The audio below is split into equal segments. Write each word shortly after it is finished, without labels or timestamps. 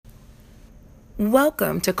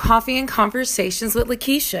Welcome to Coffee and Conversations with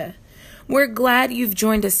Lakeisha. We're glad you've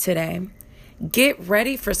joined us today. Get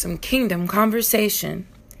ready for some kingdom conversation.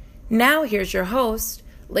 Now here's your host,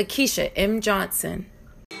 Lakeisha M. Johnson.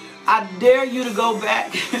 I dare you to go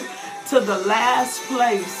back to the last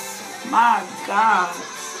place, my God,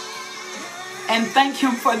 and thank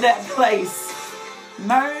Him for that place.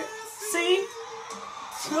 Mercy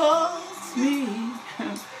towards me.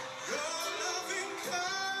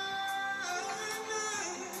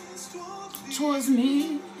 Towards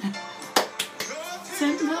me,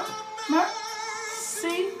 tender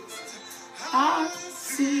mercy I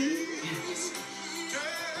see.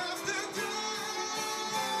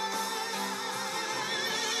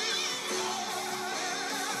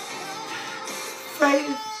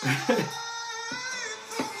 Faith.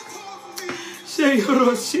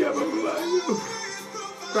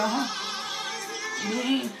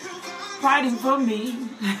 Fighting for me.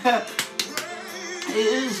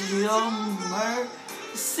 Is your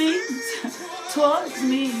mercy towards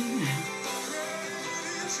me.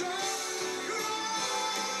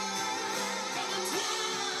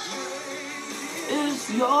 Is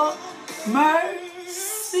your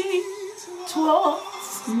mercy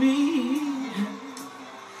towards me.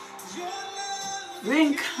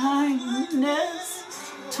 Bring kindness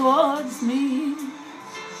towards me.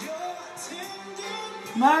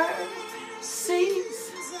 Mercies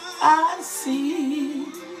I see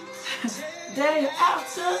day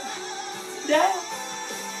after day.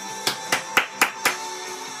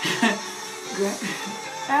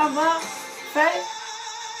 Ever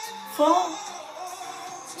faithful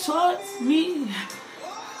towards me,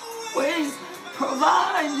 always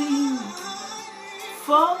providing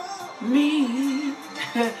for me.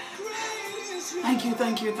 Thank you,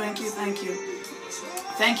 thank you, thank you, thank you.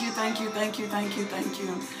 Thank you, thank you, thank you, thank you, thank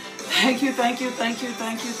you. Thank you, thank you, thank you,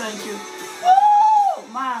 thank you, thank you. Oh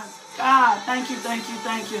my God, thank you, thank you,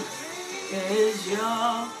 thank you. Is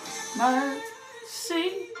your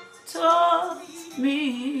mercy towards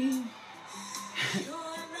me,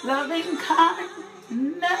 loving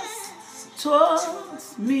kindness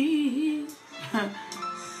towards me,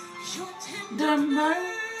 the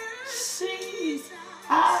mercies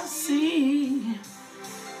I see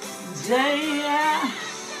day after.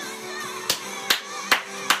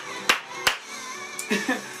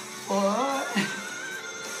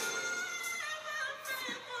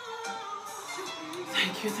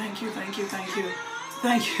 Thank you, thank you, thank you, thank you.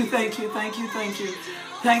 Thank you, thank you, thank you, thank you.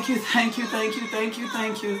 Thank you, thank you, thank you, thank you,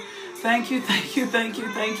 thank you. Thank you, thank you, thank you,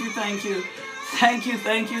 thank you, thank you. Thank you,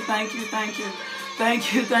 thank you, thank you, thank you.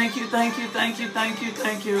 Thank you, thank you, thank you, thank you, thank you,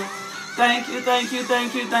 thank you. Thank you, thank you,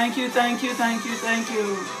 thank you, thank you, thank you, thank you, thank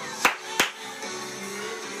you.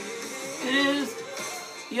 Is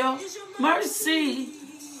your mercy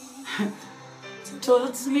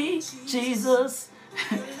towards me, Jesus,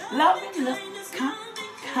 loving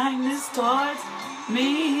kindness towards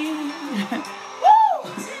me. Woo!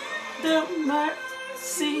 The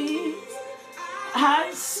mercies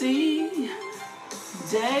I see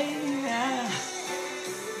day.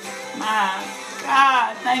 My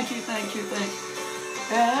God, thank you, thank you, thank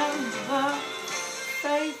you. Ever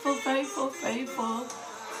faithful, faithful, faithful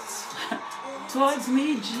towards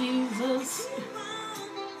me, Jesus.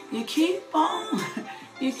 You keep on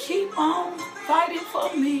fighting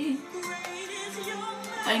for me.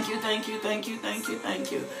 Thank you, thank you, thank you, thank you,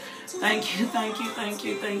 thank you. Thank you, thank you, thank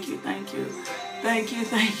you, thank you, thank you. Thank you,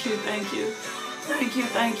 thank you, thank you. Thank you,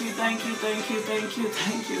 thank you, thank you, thank you, thank you,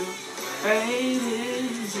 thank you. Great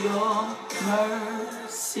is your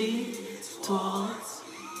mercy towards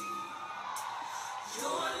me.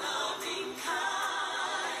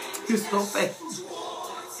 You're so faithful.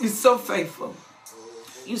 You're so faithful.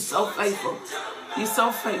 You're so faithful. You're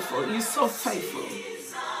so faithful. You're so faithful.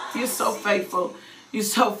 You're so faithful. You're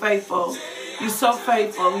so faithful. You're so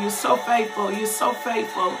faithful. You're so faithful. You're so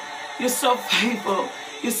faithful. You're so faithful.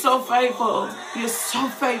 You're so faithful. You're so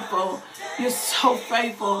faithful. You're so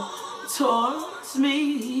faithful towards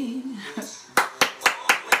me.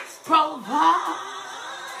 Providing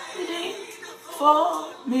for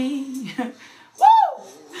me. Woo!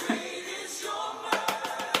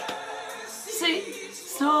 See,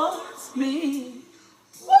 towards me.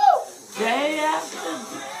 Woo! Day after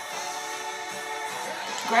day.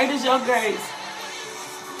 Great is your grace.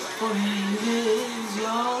 Great is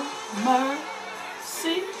your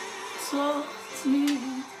mercy towards me.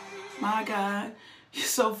 My God, you're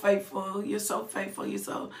so faithful. You're so faithful. You're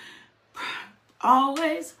so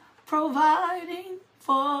always providing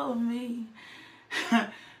for me.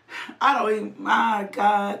 I don't even, my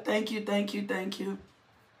God, thank you, thank you, thank you.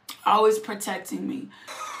 Always protecting me.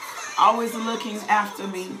 always looking after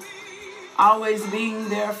me, always being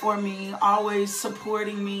there for me, always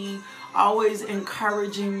supporting me, always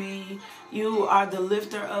encouraging me. You are the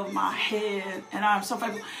lifter of my head, and I'm so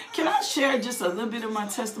thankful. Can I share just a little bit of my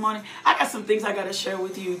testimony? I got some things I got to share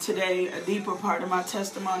with you today, a deeper part of my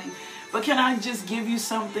testimony. But can I just give you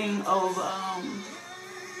something of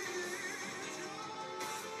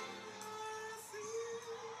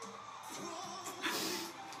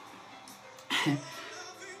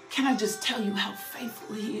can I just tell you how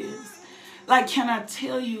faithful he is? Like, can I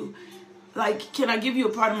tell you, like, can I give you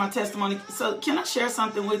a part of my testimony? So can I share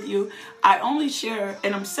something with you? I only share,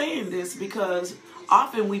 and I'm saying this because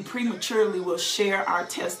often we prematurely will share our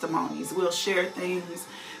testimonies. We'll share things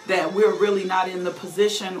that we're really not in the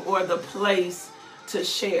position or the place to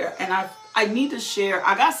share. And I need to share.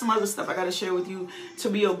 I got some other stuff I got to share with you to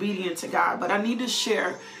be obedient to God. But I need to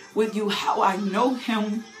share with you how I know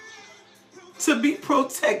him to be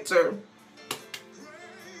protector.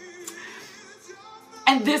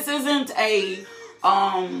 And this isn't a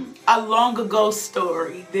long ago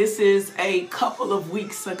story. This is a couple of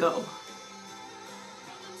weeks ago.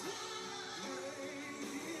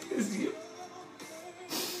 It's you.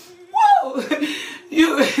 Whoa!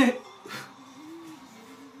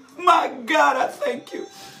 My God, I thank you.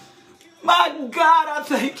 My God, I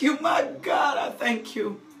thank you. My God, I thank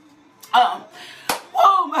you.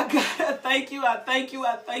 Oh my God, I thank you, I thank you,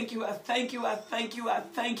 I thank you, I thank you, I thank you, I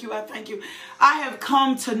thank you, I thank you. I have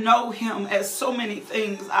come to know him as so many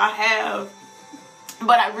things. I have,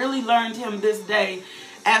 but I really learned him this day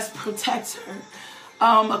as protector.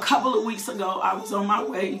 A couple of weeks ago, I was on my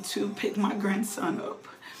way to pick my grandson up.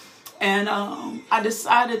 And I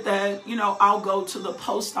decided that, you know, I'll go to the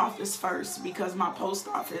post office first because my post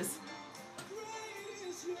office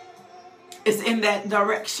is in that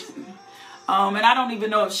direction. And I don't even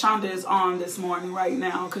know if Shonda is on this morning right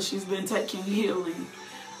now because she's been taking healing.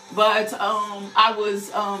 But I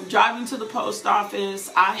was driving to the post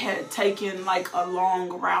office. I had taken like a long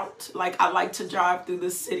route. Like I like to drive through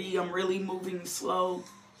the city. I'm really moving slow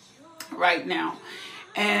right now.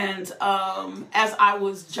 And as I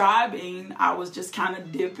was driving, I was just kind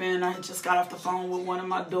of dipping. I had just got off the phone with one of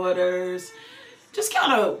my daughters. Just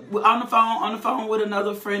kind of on the phone with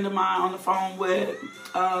another friend of mine, on the phone with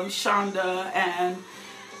Shonda, and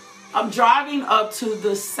I'm driving up to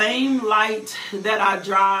the same light that I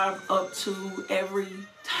drive up to every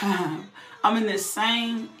time. I'm in the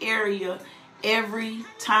same area every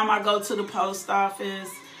time I go to the post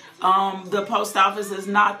office. The post office is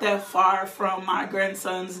not that far from my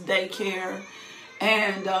grandson's daycare,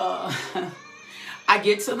 and I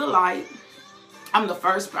get to the light. I'm the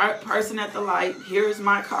first person at the light. Here's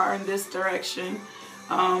my car in this direction.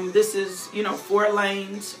 This is, 4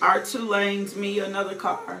 lanes, our 2 lanes, me, another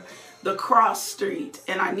car, the cross street.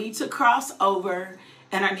 And I need to cross over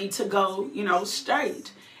and I need to go,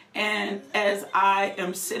 straight. And as I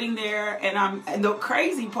am sitting there and the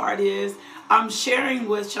crazy part is I'm sharing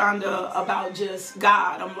with Shonda about just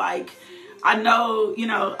God. I'm like, I know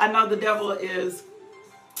the devil is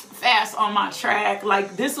fast on my track.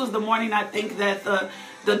 Like this was the morning I think that the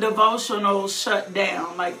devotional shut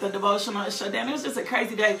down. Like the devotional shut down. It was just a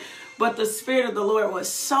crazy day. But the Spirit of the Lord was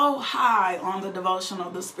so high on the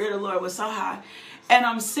devotional. The Spirit of the Lord was so high. And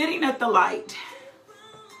I'm sitting at the light.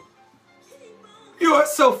 You are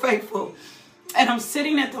so faithful. And I'm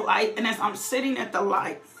sitting at the light. And as I'm sitting at the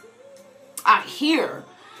light, I hear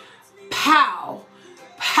pow,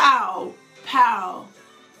 pow, pow.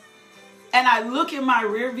 And I look in my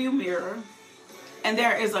rearview mirror, and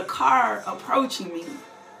there is a car approaching me,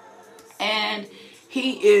 and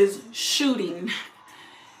he is shooting.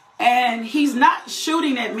 And he's not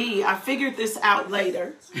shooting at me. I figured this out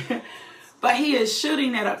later. But he is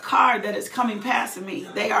shooting at a car that is coming past me.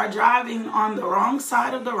 They are driving on the wrong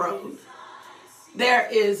side of the road. There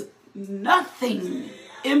is nothing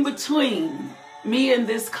in between me and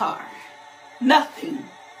this car. Nothing.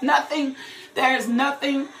 Nothing. There is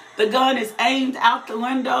nothing. The gun is aimed out the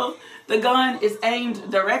window. The gun is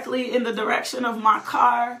aimed directly in the direction of my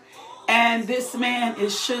car. And this man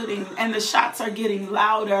is shooting. And the shots are getting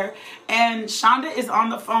louder. And Shonda is on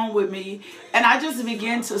the phone with me. And I just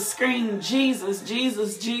begin to scream, Jesus,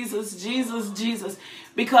 Jesus, Jesus, Jesus, Jesus.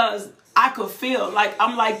 Because I could feel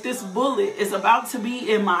I'm like, this bullet is about to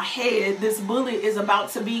be in my head. This bullet is about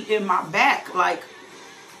to be in my back. Like,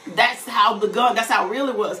 that's how that's how real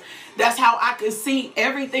it was. That's how I could see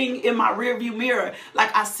everything in my rearview mirror.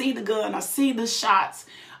 Like I see the gun, I see the shots.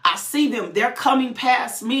 I see them. They're coming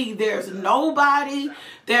past me. There's nobody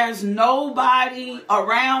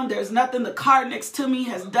around. There's nothing. The car next to me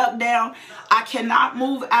has ducked down. I cannot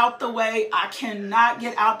move out the way. I cannot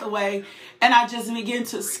get out the way. And I just begin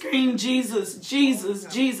to scream, Jesus, Jesus,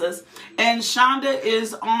 Jesus. And Shonda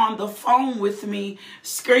is on the phone with me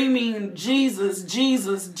screaming, Jesus,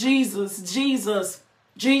 Jesus, Jesus, Jesus,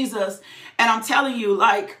 Jesus. And I'm telling you,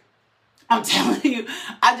 I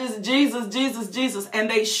just, Jesus, Jesus, Jesus. And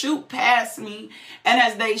they shoot past me. And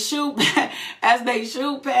as they shoot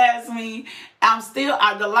past me,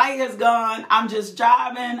 the light is gone. I'm just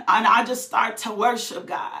driving and I just start to worship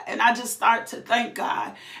God. And I just start to thank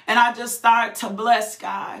God. And I just start to bless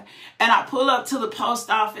God. And I pull up to the post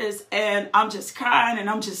office and I'm just crying and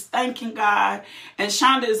I'm just thanking God. And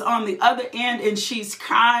Shonda is on the other end and she's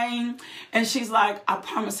crying. And she's like, I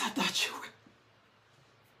promise I thought you were.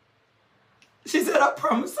 She said, I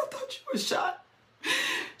promise I thought you were shot.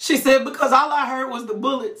 She said, because all I heard was the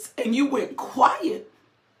bullets and you went quiet.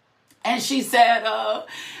 And she said,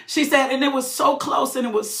 and it was so close and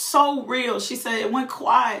it was so real. She said, it went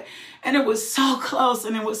quiet and it was so close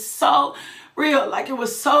and it was so real. Like it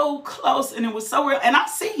was so close and it was so real. And I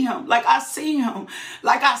see him.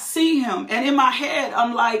 And in my head,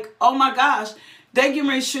 I'm like, oh my gosh, they're getting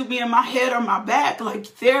ready to shoot me in my head or my back.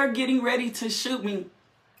 Like they're getting ready to shoot me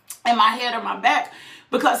in my head or my back,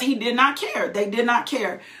 because he did not care. They did not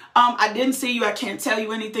care. I didn't see you. I can't tell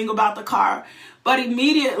you anything about the car. But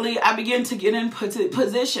immediately I began to get in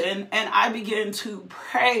position and I began to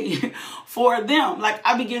pray for them. Like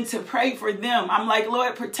I began to pray for them. I'm like,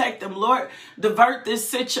 Lord, protect them. Lord, divert this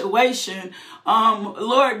situation.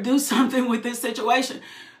 Lord, do something with this situation.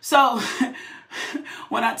 So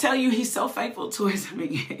when I tell you he's so faithful towards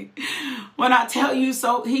me, when I tell you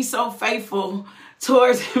he's so faithful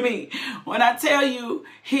towards me. When I tell you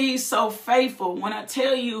he's so faithful,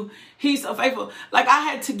 like I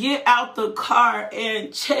had to get out the car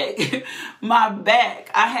and check my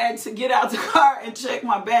back. I had to get out the car and check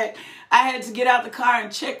my back. I had to get out the car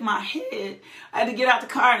and check my head. I had to get out the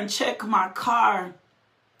car and check my car.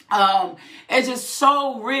 It's just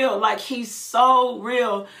so real. Like he's so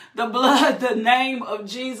real. The name of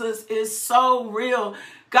Jesus is so real.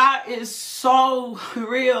 God is so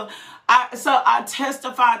real. So I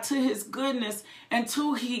testify to his goodness and to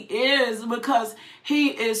who he is, because he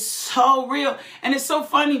is so real. And it's so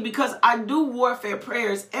funny because I do warfare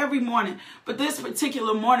prayers every morning. But this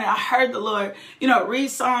particular morning, I heard the Lord, read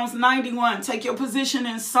Psalms 91. Take your position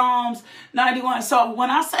in Psalms 91. So when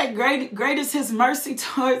I say great is his mercy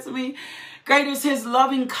towards me, great is his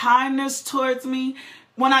loving kindness towards me.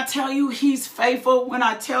 When I tell you he's faithful, when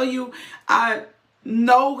I tell you I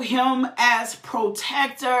know him as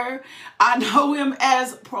protector. I know him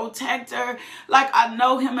as protector. Like I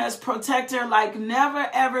know him as protector like never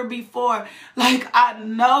ever before. Like I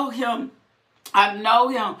know him.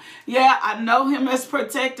 Yeah, I know him as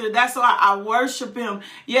protector. That's why I worship him.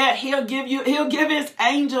 Yeah, he'll give his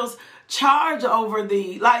angels charge over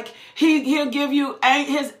thee. Like he'll give you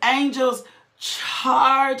his angels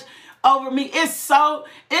charge over me. It's so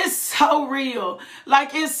real.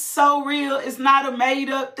 Like it's so real. It's not a made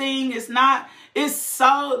up thing. It's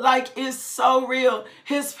so real.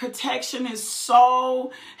 His protection is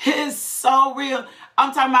so real.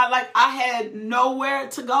 I'm talking about like I had nowhere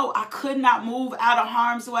to go. I could not move out of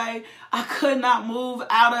harm's way. I could not move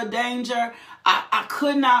out of danger. I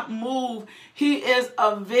could not move. He is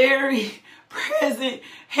a very present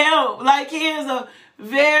help. Like he is a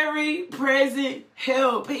very present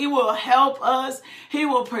help. He will help us. He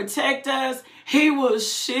will protect us. He will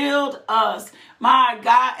shield us. My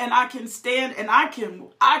God, and I can stand and I can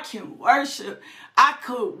worship. I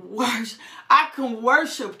can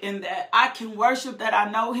worship in that. I can worship that I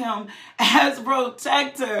know him as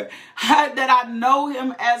protector. That I know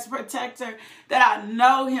him as protector. That I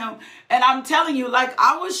know him. And I'm telling you, like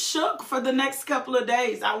I was shook for the next couple of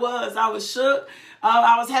days. I was shook.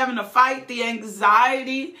 I was having to fight the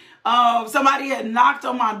anxiety. Somebody had knocked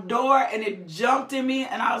on my door and it jumped in me.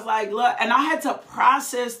 And I was like, look, and I had to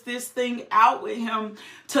process this thing out with him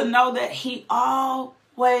to know that he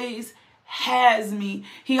always has me.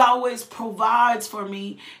 He always provides for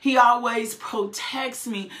me. He always protects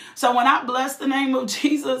me. So when I bless the name of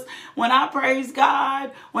Jesus, when I praise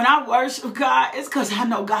God, when I worship God, it's because I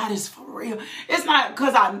know God is for real. It's not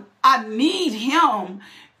because I need him.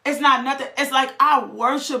 It's not nothing. It's like I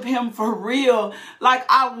worship him for real. Like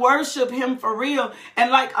I worship him for real. And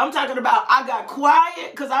like I'm talking about, I got quiet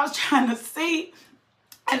because I was trying to see.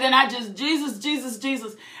 And then I just, Jesus, Jesus,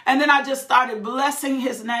 Jesus. And then I just started blessing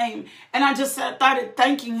his name. And I just started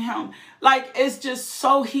thanking him. Like it's just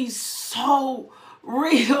so, he's so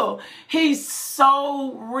real. He's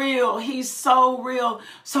so real. He's so real.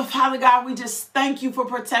 So Father God, we just thank you for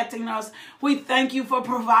protecting us. We thank you for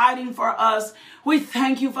providing for us. We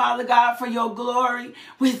thank you, Father God, for your glory.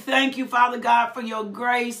 We thank you, Father God, for your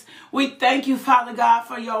grace. We thank you, Father God,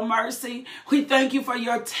 for your mercy. We thank you for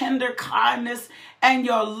your tender kindness and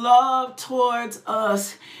your love towards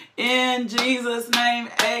us. In Jesus' name,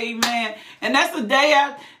 amen. And that's the day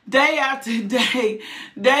after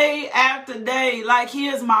day. Like, he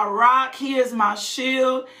is my rock. He is my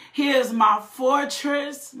shield. He is my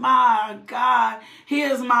fortress. My God. He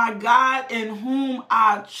is my God in whom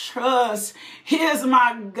I trust. He is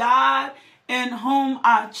my God in whom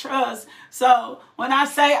I trust. So when I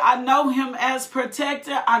say I know him as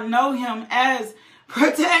protector, I know him as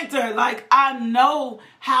protector. Like, I know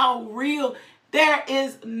how real. There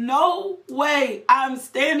is no way I'm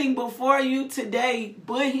standing before you today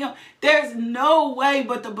but him. There's no way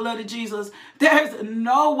but the blood of Jesus. There's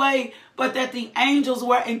no way but that the angels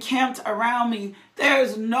were encamped around me.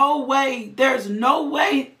 There's no way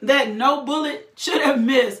that no bullet should have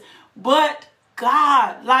missed. But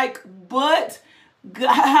God, but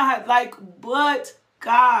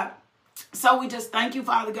God. So we just thank you,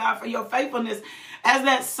 Father God, for your faithfulness. As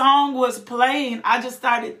that song was playing, I just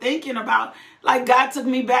started thinking about, like, God took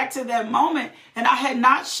me back to that moment, and I had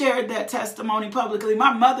not shared that testimony publicly.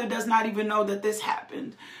 My mother does not even know that this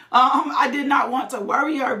happened. I did not want to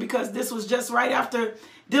worry her because this was just right after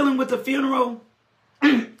dealing with the funeral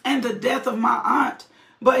and the death of my aunt.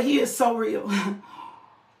 But he is so real.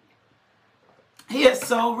 He is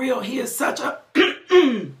so real. He is such a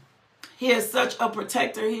he is such a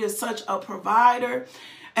protector. He is such a provider.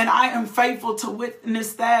 And I am faithful to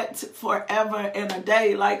witness that forever and a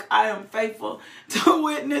day. Like, I am faithful to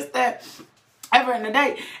witness that ever in a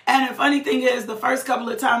day. And the funny thing is, the first couple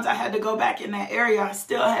of times I had to go back in that area, I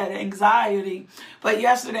still had anxiety. But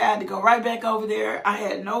yesterday I had to go right back over there. I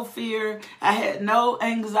had no fear. I had no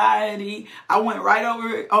anxiety. I went right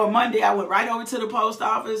over, on Monday, I went right over to the post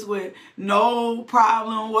office with no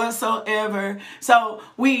problem whatsoever. So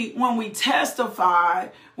when we testify,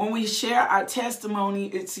 when we share our testimony,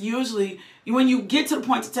 it's usually, when you get to the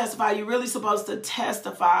point to testify, you're really supposed to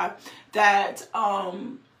testify that,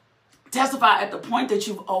 testify at the point that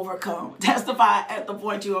you've overcome. Testify at the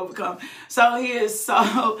point you overcome. So he's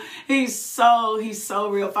so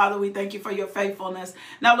real. Father, we thank you for your faithfulness.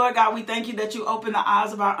 Now, Lord God, we thank you that you open the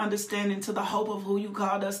eyes of our understanding to the hope of who you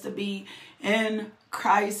called us to be in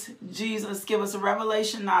Christ Jesus. Give us a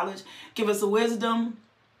revelation knowledge. Give us a wisdom.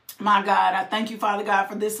 My God, I thank you, Father God,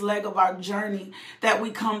 for this leg of our journey, that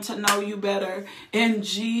we come to know you better in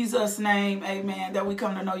Jesus' name, amen. That we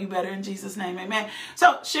come to know you better in Jesus' name, amen.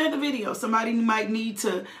 So share the video. Somebody might need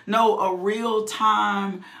to know a real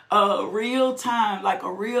time moment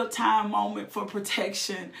for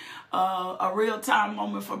protection. A real-time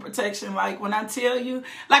moment for protection. Like, when I tell you,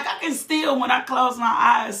 like, I can still, when I close my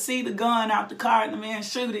eyes, see the gun out the car and the man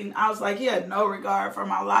shooting. I was like, he had no regard for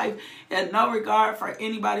my life. He had no regard for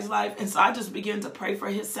anybody's life. And so I just began to pray for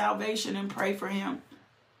his salvation and pray for him.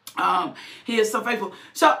 He is so faithful.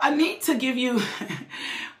 So I need to give you,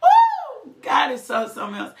 woo, God is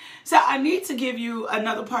something else. So I need to give you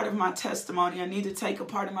another part of my testimony. I need to take a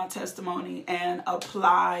part of my testimony and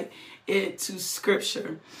apply it to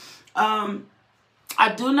scripture. I'm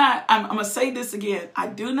going to say this again. I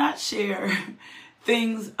do not share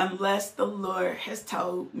things unless the Lord has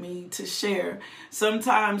told me to share.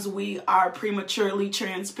 Sometimes we are prematurely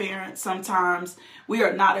transparent. Sometimes we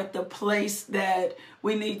are not at the place that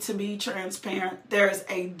we need to be transparent. There's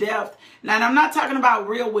a depth. Now, and I'm not talking about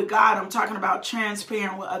real with God. I'm talking about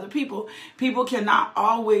transparent with other people. People cannot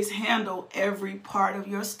always handle every part of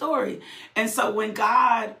your story. And so when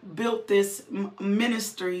God built this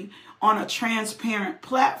ministry on a transparent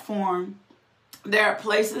platform, there are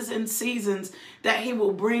places and seasons that he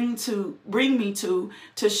will bring me to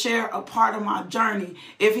share a part of my journey.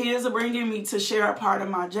 If he is bringing me to share a part of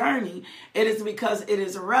my journey, it is because it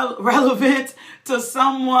is relevant to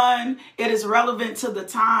someone. It is relevant to the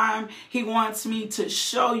time. He wants me to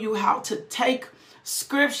show you how to take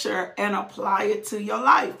scripture and apply it to your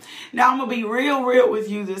life. Now, I'm going to be real with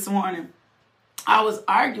you this morning. I was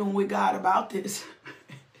arguing with God about this.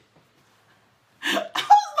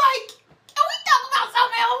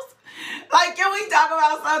 Like, can we talk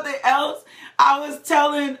about something else? I was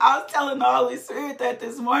telling the Holy Spirit that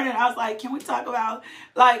this morning. I was like, can we talk about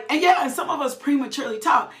and some of us prematurely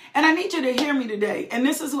talk. And I need you to hear me today. And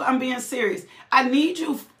this is what I'm being serious. I need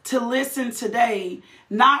you to listen today,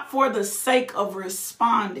 not for the sake of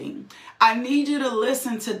responding. I need you to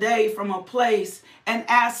listen today from a place and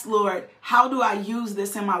ask, Lord, how do I use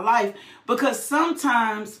this in my life? Because a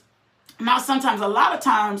lot of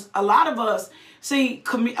times, a lot of us, see,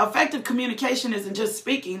 effective communication isn't just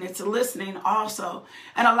speaking, it's listening also.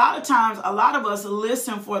 And a lot of times, a lot of us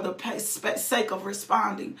listen for the sake of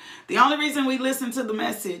responding. The only reason we listen to the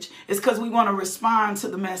message is because we want to respond to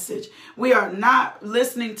the message. We are not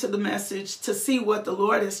listening to the message to see what the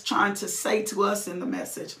Lord is trying to say to us in the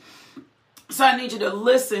message. So I need you to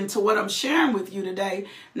listen to what I'm sharing with you today,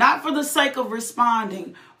 not for the sake of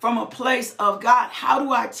responding, from a place of, God, how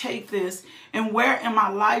do I take this and where in my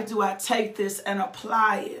life do I take this and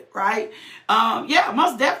apply it, right?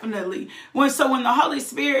 Most definitely. When the Holy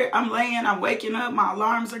Spirit, I'm waking up, my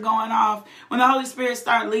alarms are going off. When the Holy Spirit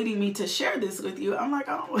started leading me to share this with you, I'm like,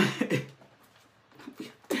 oh,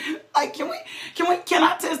 like, can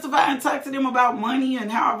I testify and talk to them about money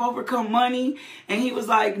and how I've overcome money? And he was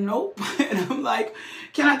like, nope. And I'm like,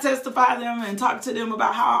 can I testify them and talk to them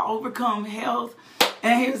about how I overcome health?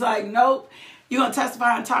 And he was like, nope. You're going to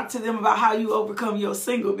testify and talk to them about how you overcome your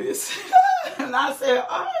singleness. And I said,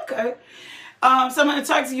 oh, okay. So I'm going to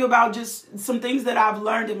talk to you about just some things that I've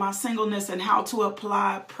learned in my singleness and how to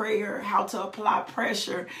apply prayer, how to apply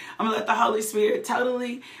pressure. I'm going to let the Holy Spirit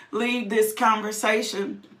totally lead this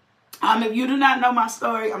conversation. If you do not know my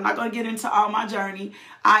story, I'm not going to get into all my journey.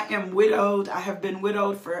 I am widowed. I have been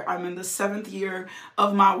widowed I'm in the 7th year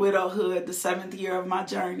of my widowhood, the 7th year of my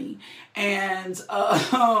journey. And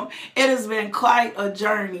it has been quite a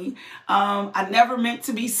journey. I never meant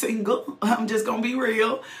to be single. I'm just going to be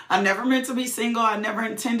real. I never meant to be single. I never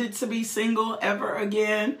intended to be single ever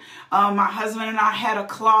again. My husband and I had a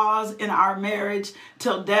clause in our marriage,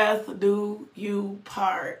 till death do you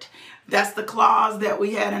part. That's the clause that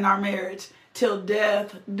we had in our marriage. Till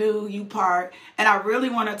death do you part. And I really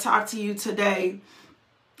want to talk to you today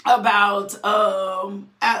about, about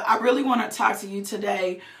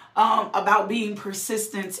being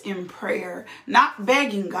persistent in prayer, not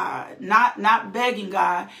begging God, not begging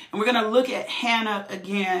God. And we're going to look at Hannah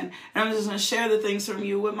again. And I'm just going to share the things from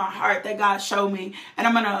you with my heart that God showed me. And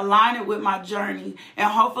I'm going to align it with my journey. And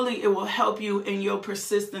hopefully it will help you in your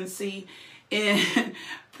persistency in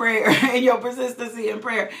prayer, and your persistency in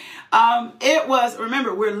prayer.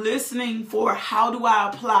 Remember, we're listening for how do I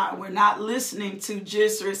apply? We're not listening to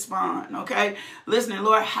just respond, okay? Listening,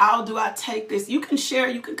 Lord, how do I take this? You can share,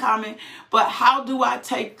 you can comment, but how do I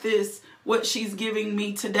take this, what she's giving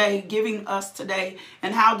me today, giving us today,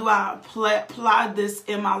 and how do I apply this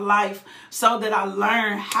in my life so that I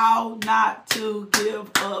learn how not to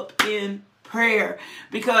give up in prayer?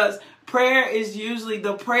 Because prayer is usually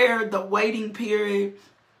the waiting period.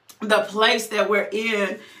 The place that we're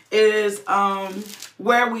in is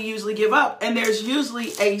where we usually give up. And there's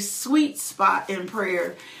usually a sweet spot in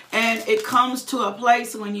prayer. And it comes to a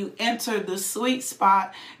place when you enter the sweet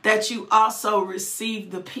spot that you also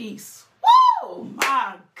receive the peace. Whoa,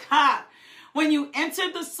 my God. When you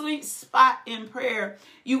enter the sweet spot in prayer,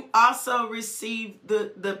 you also receive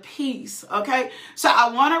the peace, okay? So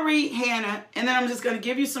I want to read Hannah, and then I'm just going to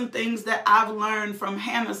give you some things that I've learned from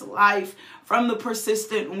Hannah's life, from the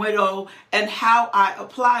persistent widow, and how I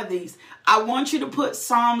apply these. I want you to put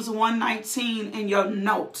Psalms 119 in your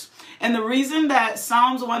notes. And the reason that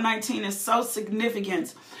Psalms 119 is so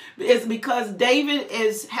significant is because David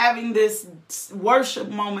is having this worship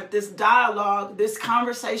moment, this dialogue, this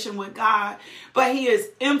conversation with God, but he is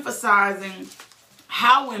emphasizing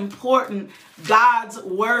how important God's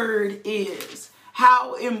word is,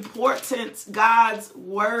 how important God's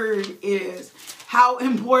word is, how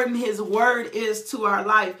important his word is to our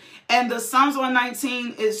life. And the Psalms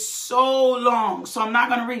 119 is so long, so I'm not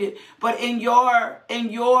going to read it, but in your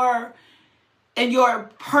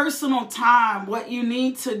personal time, what you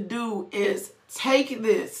need to do is take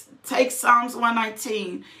Psalms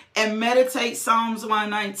 119 and meditate Psalms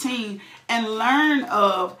 119 and learn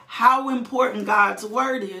of how important God's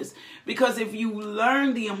word is. Because if you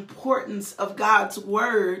learn the importance of God's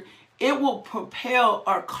word, it will propel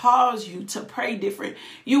or cause you to pray different.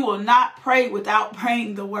 You will not pray without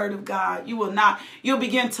praying the word of God. You will not. You'll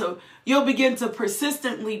begin to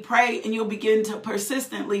persistently pray, and you'll begin to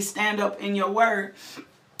persistently stand up in your word.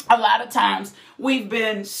 a lot of times we've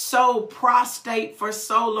been so prostrate for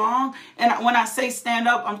so long. And when I say stand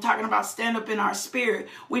up, I'm talking about stand up in our spirit.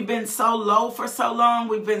 We've been so low for so long.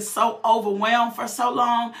 We've been so overwhelmed for so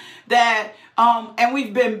long that, and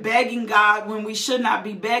we've been begging God when we should not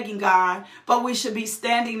be begging God, but we should be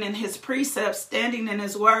standing in his precepts, standing in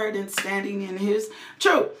his word, and standing in his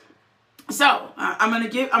truth. So I'm going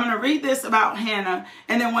to read this about Hannah.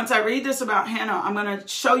 And then once I read this about Hannah, I'm going to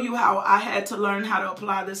show you how I had to learn how to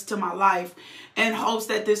apply this to my life in hopes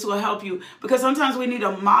that this will help you. Because sometimes we need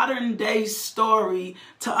a modern day story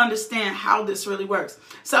to understand how this really works.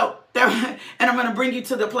 So and I'm going to bring you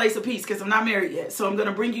to the place of peace because I'm not married yet. So I'm going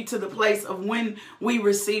to bring you to the place of when we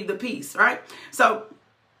receive the peace, right? So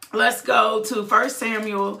let's go to 1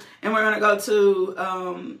 Samuel, and we're going to go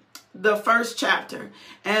to the first chapter.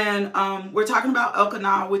 And we're talking about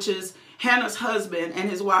Elkanah, which is Hannah's husband and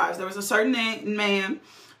his wives. There was a certain man,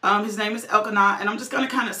 his name is Elkanah, and I'm just going to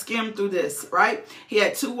kind of skim through this, right? He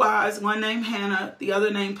had two wives, one named Hannah, the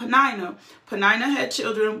other named Peninnah. Peninnah had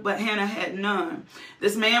children, but Hannah had none.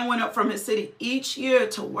 This man went up from his city each year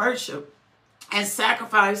to worship and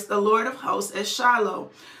sacrifice the Lord of hosts at Shiloh.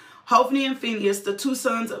 Hophni and Phinehas, the two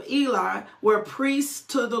sons of Eli, were priests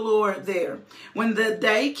to the Lord there. When the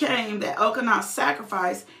day came that Elkanah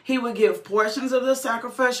sacrificed, he would give portions of the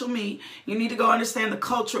sacrificial meat. You need to go understand the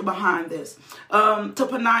culture behind this. To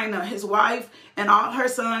Peninnah, his wife, and all her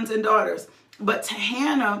sons and daughters. But to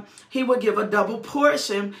Hannah, he would give a double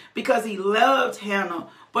portion because he loved Hannah.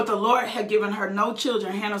 But the Lord had given her no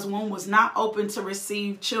children. Hannah's womb was not open to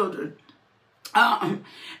receive children.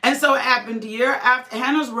 And so it happened year after.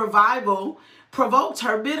 Hannah's revival provoked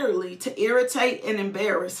her bitterly to irritate and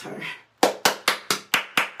embarrass her.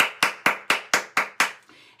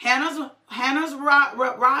 Hannah's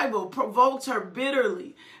rival provoked her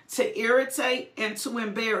bitterly to irritate and to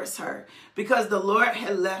embarrass her because the Lord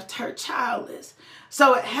had left her childless.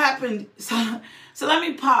 So it happened. So let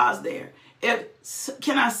me pause there.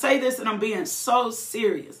 Can I say this? And I'm being so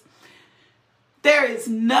serious. There is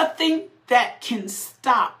nothing that can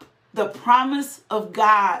stop the promise of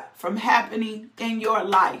God from happening in your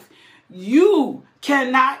life. You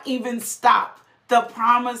cannot even stop the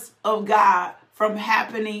promise of God from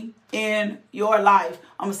happening in your life.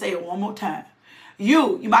 I'm going to say it one more time.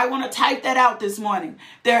 You might want to type that out this morning.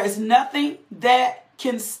 There is nothing that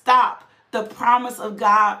can stop the promise of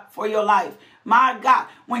God for your life. My God,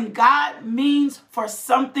 when God means for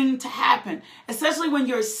something to happen, especially when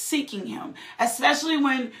you're seeking him, especially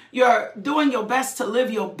when you're doing your best to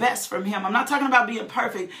live your best from him. I'm not talking about being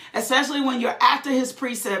perfect, especially when you're after his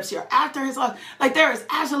precepts, you're after his love. Like there is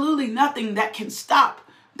absolutely nothing that can stop.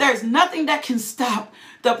 There's nothing that can stop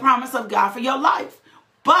the promise of God for your life.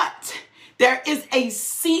 But there is a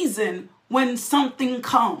season when something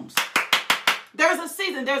comes. There's a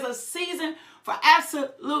season for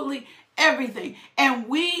absolutely everything. And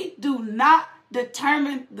we do not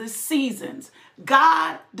determine the seasons.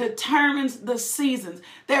 God determines the seasons.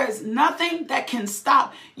 There is nothing that can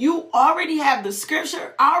stop. You already have the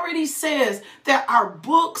scripture already says there are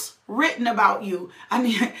books written about you. I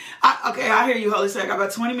hear you, Holy Spirit. I got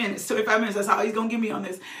about 20 minutes, 25 minutes. That's all he's going to give me on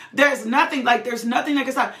this. There's nothing that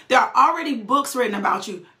can stop. There are already books written about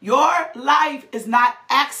you. Your life is not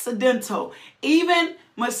accidental. Even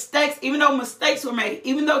mistakes, even though mistakes were made,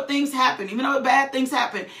 even though things happen, even though bad things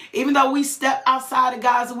happen, even though we step outside of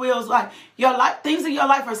God's wills, like your life, things in your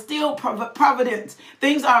life are still providence.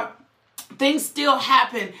 Things still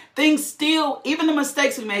happen. Even the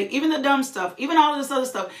mistakes we make, even the dumb stuff, even all of this other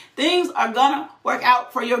stuff, things are gonna work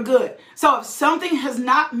out for your good. So if something has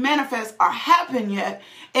not manifest or happened yet,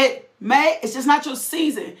 it's just not your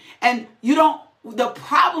season. And the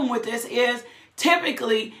problem with this is,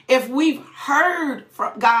 typically, if we've heard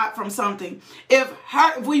from God from something, if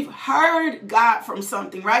we've heard God from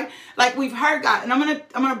something, right? Like we've heard God, and I'm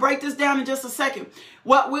gonna break this down in just a second.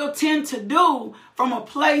 What we'll tend to do from a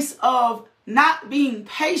place of not being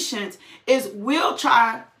patient is we'll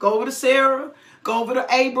go over to Sarah, go over to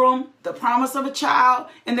Abram, the promise of a child,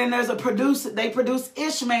 and then they produce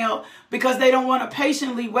Ishmael because they don't want to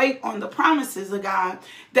patiently wait on the promises of God.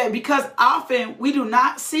 Because often we do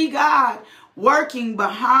not see God working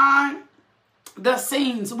behind the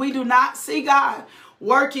scenes. We do not see God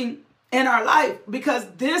working in our life because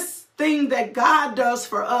this thing that God does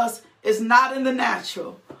for us is not in the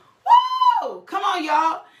natural. Whoa! Come on,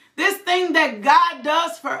 y'all. This thing that God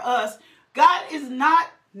does for us, God is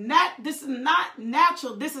this is not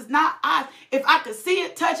natural. This is not us. If I could see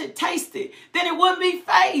it, touch it, taste it, then it wouldn't be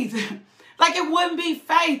faith. Like it wouldn't be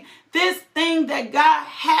faith. This thing that God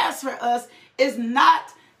has for us is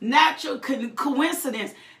not natural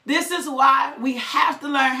coincidence. This is why we have to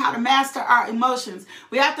learn how to master our emotions.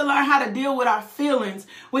 We have to learn how to deal with our feelings.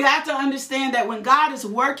 We have to understand that when God is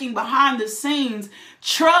working behind the scenes,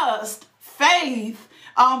 trust, faith,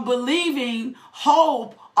 believing,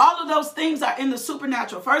 hope, all of those things are in the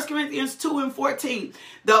supernatural. 1 Corinthians 2:14.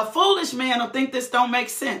 The foolish man will think this don't make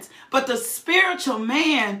sense, but the spiritual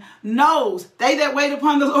man knows. They that wait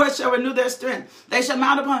upon the Lord shall renew their strength. They shall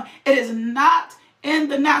mount upon. It is not in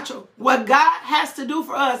the natural. What God has to do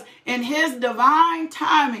for us in his divine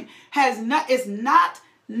timing is not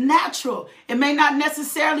natural. It may not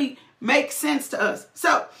necessarily make sense to us.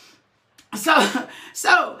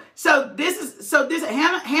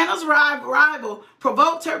 Hannah's rival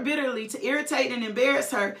provoked her bitterly to irritate and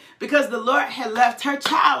embarrass her because the Lord had left her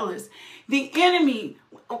childless. The enemy,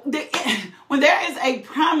 when there is a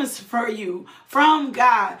promise for you from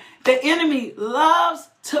God, the enemy loves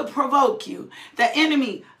to provoke you. The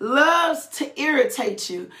enemy loves to irritate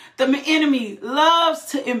you. The enemy loves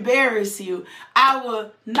to embarrass you. I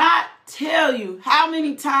will not tell you how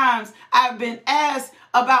many times I've been asked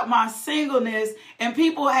about my singleness, and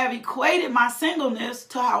people have equated my singleness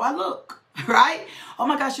to how I look, right? Oh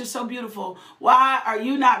my gosh, you're so beautiful. Why are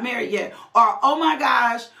you not married yet? Or, oh my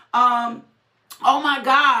gosh,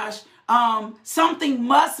 something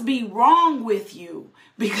must be wrong with you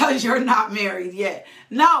because you're not married yet.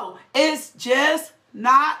 No, it's just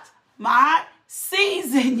not my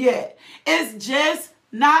season yet. It's just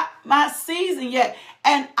not my season yet.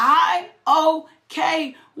 And I'm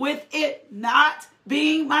okay with it not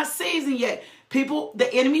being my season yet. People,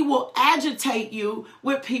 the enemy will agitate you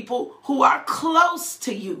with people who are close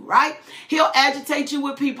to you, right? He'll agitate you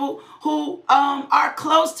with people who are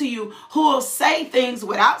close to you, who will say things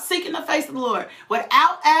without seeking the face of the Lord,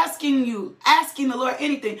 without asking the Lord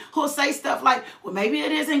anything, who will say stuff like, well, maybe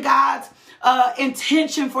it isn't God's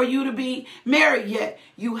intention for you to be married yet.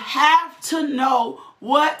 You have to know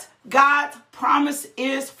what God's promise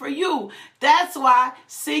is for you. That's why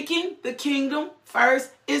seeking the kingdom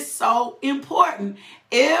first is so important.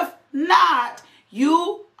 If not,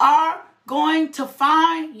 you are going to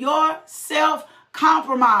find yourself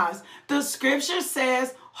compromised. The scripture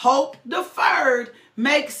says hope deferred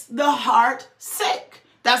makes the heart sick.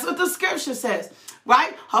 That's what the scripture says,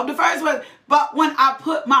 right? Hope deferred. But when I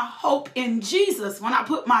put my hope in Jesus, when I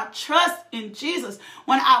put my trust in Jesus,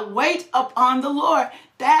 when I wait upon the Lord,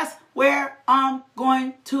 that's where I'm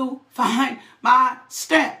going to find my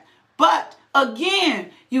strength. But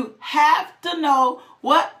again, you have to know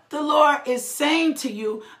what the Lord is saying to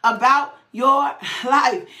you about your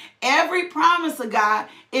life. Every promise of God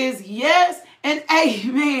is yes and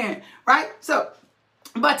amen, right?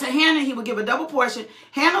 But to Hannah, he would give a double portion.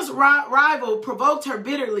 Hannah's rival provoked her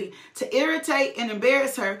bitterly to irritate and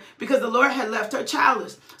embarrass her because the Lord had left her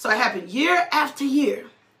childless. So it happened year after year.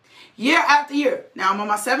 Year after year. Now I'm on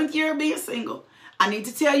my 7th year of being single. I need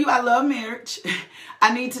to tell you I love marriage.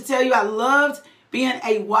 I need to tell you I loved being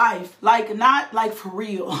a wife. Not like for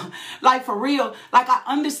real. Like for real. Like I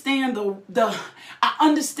understand I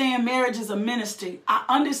understand marriage is a ministry. I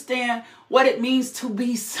understand what it means to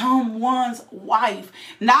be someone's wife.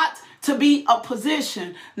 Not to be a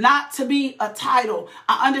position, not to be a title.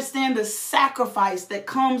 I understand the sacrifice that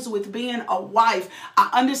comes with being a wife. I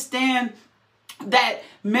understand that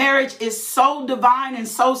marriage is so divine and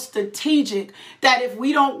so strategic that if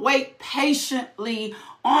we don't wait patiently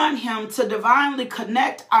on him to divinely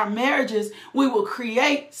connect our marriages, we will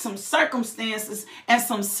create some circumstances and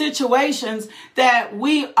some situations that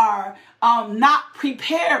we are not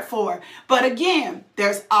prepared for. But again,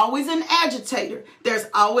 there's always an agitator. There's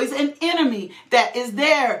always an enemy that is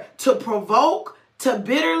there to provoke, to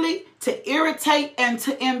bitterly, to irritate, and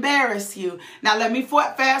to embarrass you. Now, let me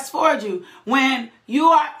fast forward you. When you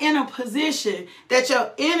are in a position that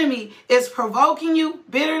your enemy is provoking you,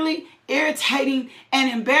 bitterly, irritating,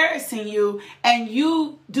 and embarrassing you, and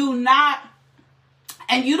you don't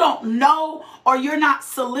know, or you're not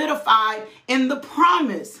solidified in the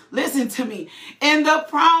promise. Listen to me. In the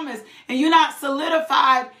promise. And you're not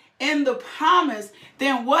solidified in the promise,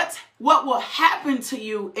 then what will happen to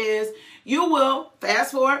you is you will,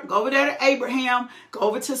 fast forward, go over there to Abraham, go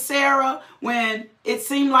over to Sarah, when it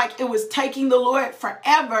seemed like it was taking the Lord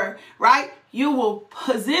forever, right? You will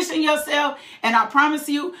position yourself, and I promise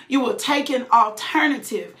you, you will take an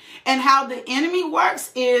alternative. And how the enemy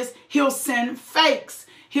works is he'll send fakes.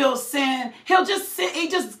 He just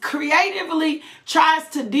creatively tries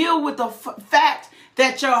to deal with the fact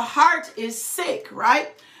that your heart is sick,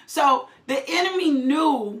 right? So the enemy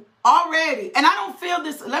knew already, and I don't feel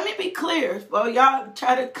this. Let me be clear. Well, y'all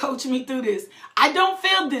try to coach me through this. I don't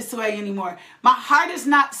feel this way anymore. My heart is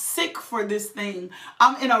not sick for this thing.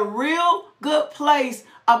 I'm in a real good place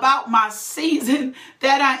about my season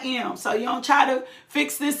that I am. So you don't try to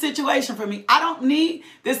fix this situation for me. I don't need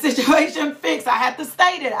this situation fixed. I have to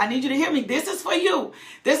state it. I need you to hear me. This is for you.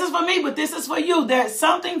 This is for me, but this is for you. There's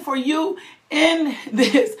something for you in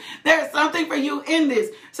this. There's something for you in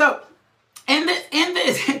this. So in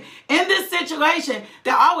this situation,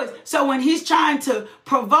 so when he's trying to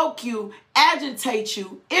provoke you, agitate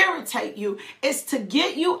you, irritate you, it's to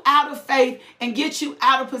get you out of faith and get you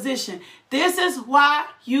out of position. This is why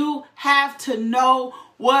you have to know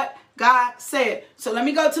what God said. So let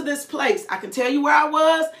me go to this place. I can tell you where I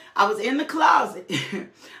was. I was in the closet.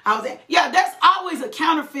 There's always a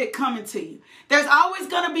counterfeit coming to you. There's always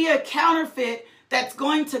going to be a counterfeit that's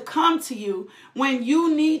going to come to you when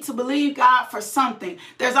you need to believe God for something.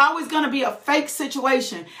 There's always going to be a fake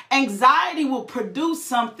situation. Anxiety will produce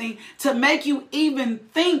something to make you even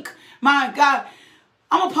think, my God.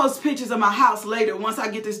 I'm going to post pictures of my house later once I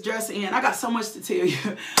get this dresser in. I got so much to tell you.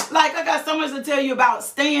 I got so much to tell you about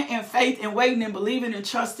staying in faith and waiting and believing and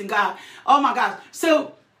trusting God. Oh my gosh.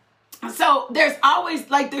 So there's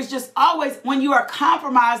just always, when you are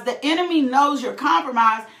compromised, the enemy knows you're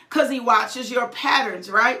compromised because he watches your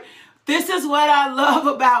patterns, right? This is what I love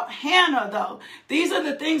about Hannah, though. These are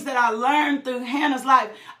the things that I learned through Hannah's life.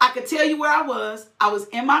 I could tell you where I was. I was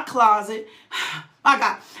in my closet. My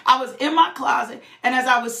God, I was in my closet. And as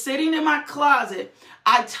I was sitting in my closet,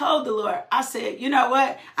 I told the Lord, I said, you know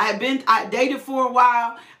what? I dated for a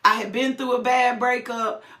while. I had been through a bad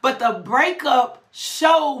breakup, but the breakup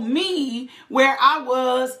showed me where I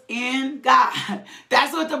was in God.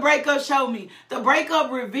 That's what the breakup showed me. The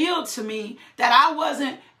breakup revealed to me that I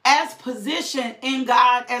wasn't as positioned in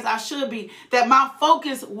God as I should be, that my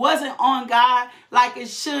focus wasn't on God like it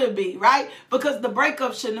should be, right? Because the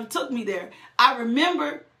breakup shouldn't have took me there. I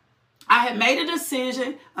remember I had made a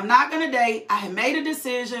decision. I'm not going to date. I had made a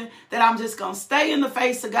decision that I'm just going to stay in the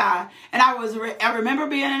face of God. And I remember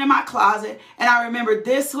being in my closet, and I remember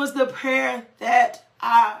this was the prayer that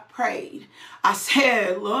I prayed. I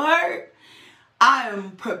said, Lord, I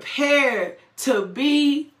am prepared to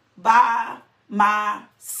be by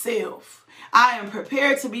myself. I am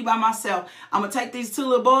prepared to be by myself. I'm going to take these two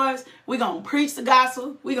little boys. We're going to preach the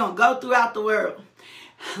gospel. We're going to go throughout the world.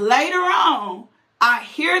 Later on, I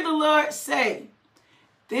hear the Lord say,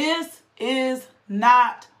 this is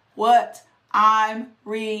not what I'm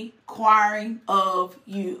requiring of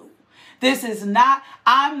you.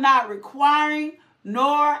 I'm not requiring,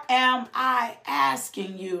 nor am I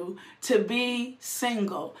asking you to be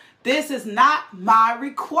single. This is not my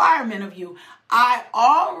requirement of you.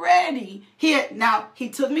 He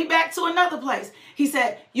took me back to another place. He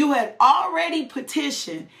said, you had already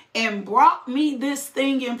petitioned and brought me this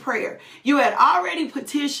thing in prayer. You had already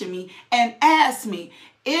petitioned me and asked me,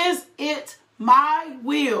 is it my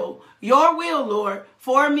will, your will, Lord,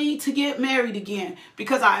 for me to get married again?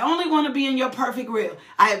 Because I only want to be in your perfect will.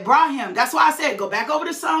 I had brought him. That's why I said, go back over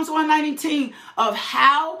to Psalms 119 of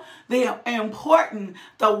how important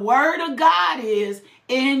the word of God is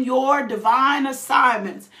in your divine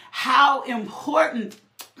assignments, how important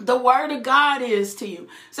the word of God is to you.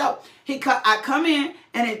 So I come in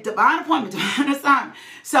and a divine appointment, divine assignment.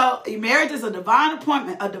 So marriage is a divine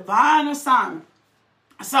appointment, a divine assignment.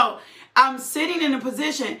 So I'm sitting in a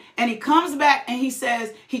position, and he comes back and he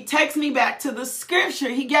takes me back to the scripture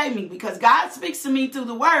he gave me, because God speaks to me through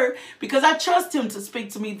the word, because I trust him to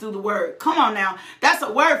speak to me through the word. Come on now. That's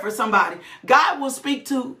a word for somebody. God will speak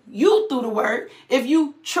to you through the word if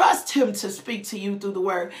you trust him to speak to you through the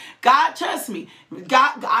word. God trusts me.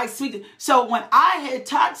 I speak. So when I had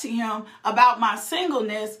talked to him about my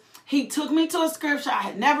singleness, he took me to a scripture I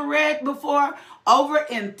had never read before over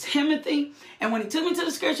in Timothy. And when he took me to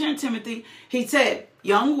the scripture in Timothy, he said,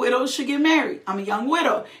 young widows should get married. I'm a young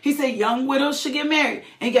widow. He said, young widows should get married.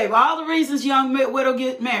 And he gave all the reasons young widow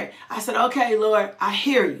get married. I said, okay, Lord, I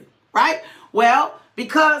hear you. Right? Well,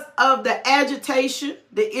 because of the agitation,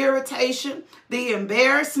 the irritation, the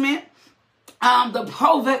embarrassment,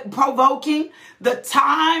 the provoking, the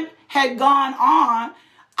time had gone on,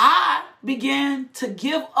 I began to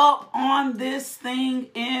give up on this thing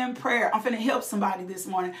in prayer. I'm finna help somebody this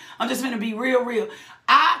morning. I'm just finna be real.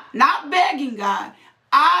 Not begging God.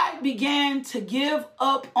 I began to give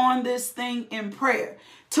up on this thing in prayer.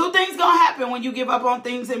 Two things gonna happen when you give up on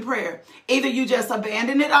things in prayer. Either you just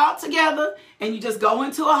abandon it altogether and you just go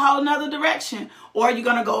into a whole nother direction, or you're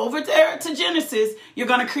gonna go over there to Genesis. You're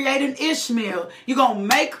gonna create an Ishmael. You're gonna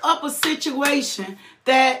make up a situation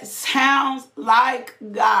that sounds like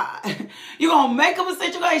God. You're gonna make up a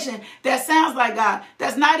situation that sounds like God.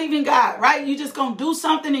 That's not even God, right? You're just gonna do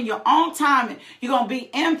something in your own timing. You're gonna be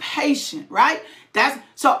impatient, right?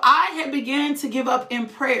 So I had begun to give up in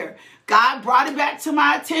prayer. God brought it back to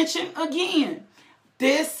my attention again.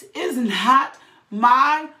 This is not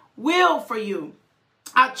my will for you.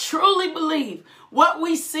 I truly believe what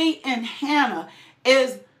we see in Hannah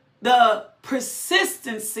is the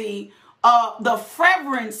persistency, the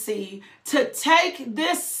fervency to take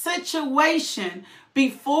this situation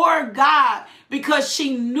before God, because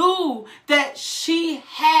she knew that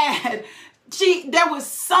there was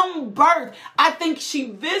some birth. I think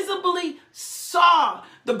she visibly saw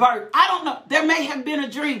the birth. I don't know. There may have been a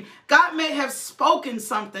dream. God may have spoken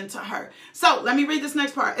something to her. So let me read this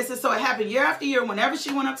next part. It says, so it happened year after year, whenever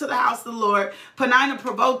she went up to the house of the Lord, Peninnah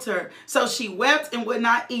provoked her. So she wept and would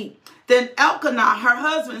not eat. Then Elkanah, her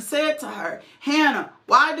husband, said to her, Hannah,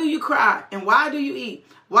 why do you cry? And why do you eat?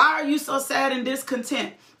 Why are you so sad and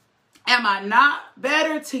discontent? Am I not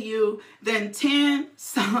better to you than 10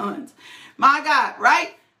 sons? My God,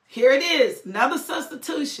 right? Here it is, another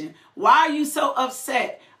substitution. Why are you so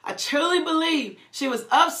upset? I truly believe she was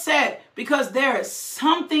upset because there is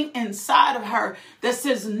something inside of her that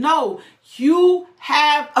says, no, you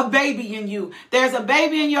have a baby in you. There's a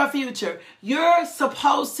baby in your future. You're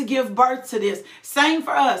supposed to give birth to this. Same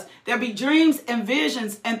for us. There'll be dreams and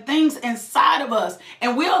visions and things inside of us,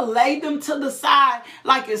 and we'll lay them to the side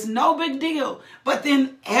like it's no big deal. But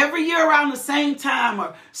then every year around the same time,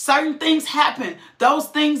 or certain things happen, those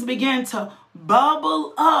things begin to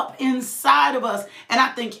bubble up inside of us. And I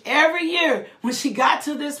think every year when she got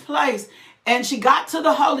to this place, and she got to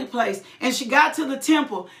the holy place, and she got to the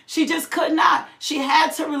temple, she just could not. She had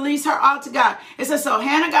to release her all to God. It says, so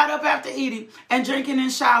Hannah got up after eating and drinking in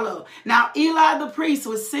Shiloh. Now Eli the priest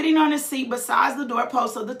was sitting on his seat beside the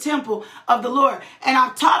doorpost of the temple of the Lord. And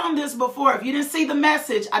I've taught on this before. If you didn't see the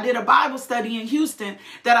message, I did a Bible study in Houston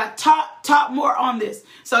that I taught more on this.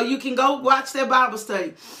 So you can go watch that Bible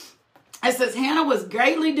study. It says, Hannah was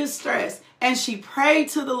greatly distressed, and she prayed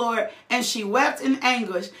to the Lord, and she wept in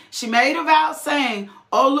anguish. She made a vow, saying,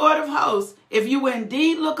 O Lord of hosts, if you will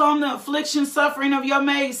indeed look on the affliction, suffering of your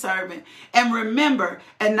maidservant, and remember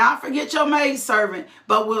and not forget your maidservant,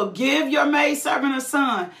 but will give your maidservant a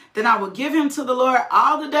son, then I will give him to the Lord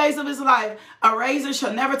all the days of his life. A razor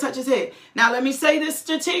shall never touch his head. Now let me say this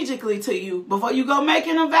strategically to you before you go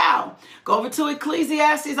making a vow. Go over to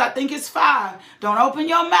Ecclesiastes, I think it's 5. Don't open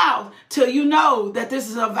your mouth till you know that this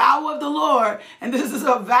is a vow of the Lord, and this is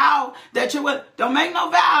a vow that you're with. Don't make no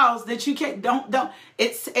vows that you can't.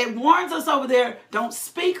 It warns us over there. Don't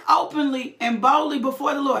speak openly and boldly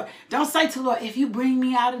before the Lord. Don't say to the Lord, if you bring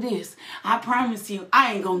me out of this, I promise you,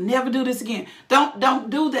 I ain't gonna never do this again. Don't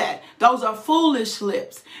do that. Those are foolish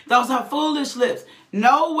lips. Those are foolish lips.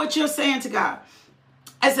 Know what you're saying to God.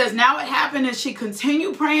 It says, now it happened as she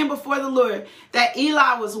continued praying before the Lord that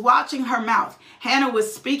Eli was watching her mouth. Hannah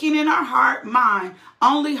was speaking in her mind.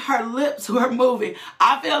 Only her lips were moving.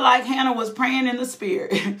 I feel like Hannah was praying in the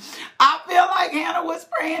spirit. I feel like Hannah was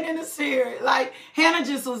praying in the spirit. Like Hannah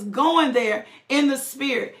just was going there in the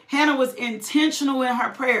spirit. Hannah was intentional in her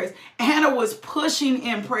prayers. Hannah was pushing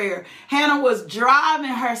in prayer. Hannah was driving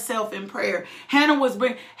herself in prayer.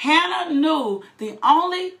 Hannah knew the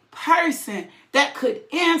only person that could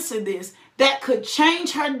answer this, that could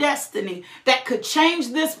change her destiny, that could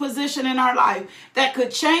change this position in her life, that could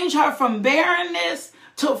change her from barrenness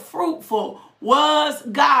to fruitful, was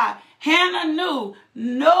God. Hannah knew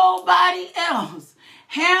nobody else.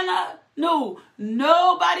 Hannah knew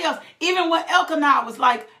nobody else. Even when Elkanah was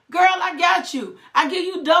like, girl, I got you. I give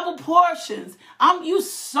you double portions. You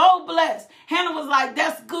so blessed. Hannah was like,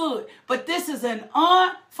 that's good. But this is an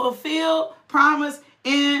unfulfilled promise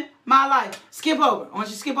in my life. Skip over. I want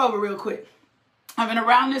you to skip over real quick. I'm going to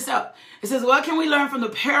round this up. It says, what can we learn from the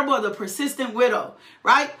parable of the persistent widow?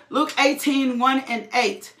 Right? Luke 18, 1 and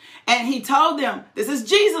 8. And he told them, this is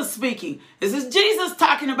Jesus speaking. This is Jesus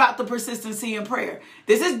talking about the persistency in prayer.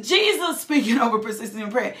 This is Jesus speaking over persistency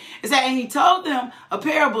in prayer. It said, and he told them a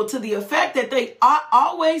parable to the effect that they ought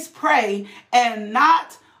always pray and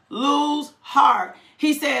not lose heart.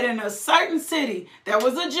 He said, in a certain city, there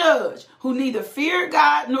was a judge who neither feared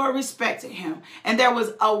God nor respected him. And there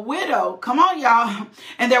was a widow, come on, y'all.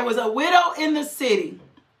 And there was a widow in the city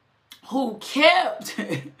who kept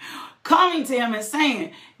coming to him and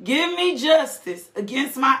saying, give me justice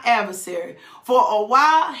against my adversary. For a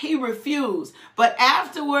while he refused, but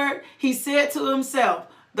afterward he said to himself,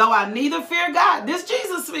 though I neither fear God, this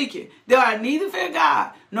Jesus speaking, though I neither fear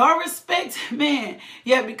God nor respect man,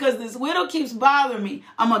 yet because this widow keeps bothering me,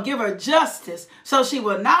 I'm going to give her justice so she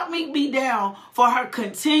will not meet me down for her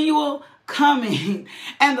continual coming.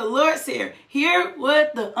 And the Lord said, hear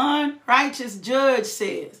what the unrighteous judge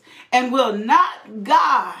says. And will not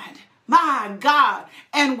God, my God,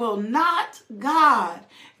 and will not God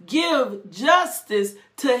give justice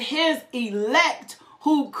to his elect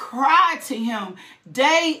who cry to him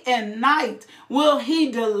day and night? Will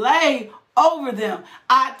he delay over them?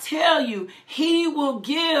 I tell you, he will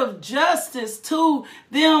give justice to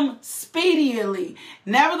them speedily.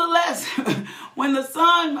 Nevertheless, when the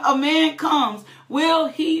Son of Man comes, will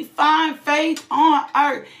he find faith on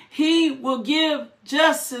earth? He will give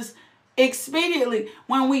justice expediently.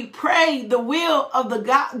 When we pray the will of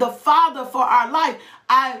the Father for our life,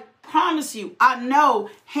 I promise you, I know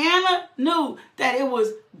Hannah knew that it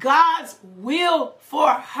was God's will for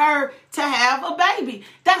her to have a baby.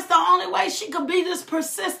 That's the only way she could be this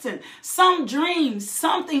persistent. Some dream,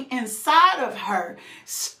 something inside of her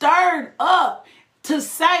stirred up to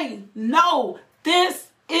say, no, this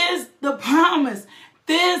is the promise.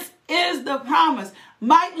 This is the promise.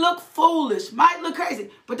 Might look foolish, might look crazy,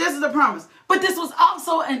 but this is the promise. But this was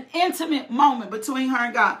also an intimate moment between her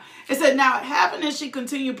and God. It said, now it happened as she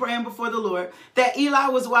continued praying before the Lord that Eli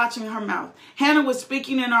was watching her mouth. Hannah was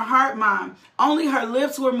speaking in her heart mind. Only her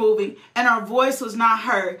lips were moving and her voice was not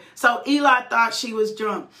heard. So Eli thought she was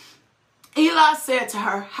drunk. Eli said to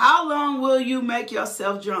her, how long will you make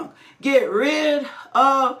yourself drunk? Get rid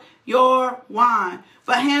of your wine.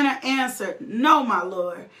 But Hannah answered, no, my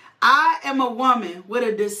Lord. I am a woman with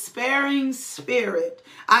a despairing spirit.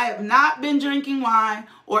 I have not been drinking wine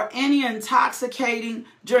or any intoxicating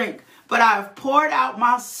drink, but I have poured out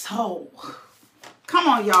my soul. Come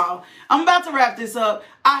on, y'all. I'm about to wrap this up.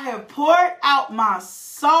 I have poured out my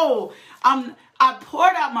soul. I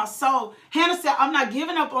poured out my soul. Hannah said, I'm not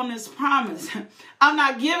giving up on this promise. I'm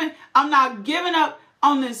not giving up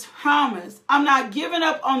on this promise. I'm not giving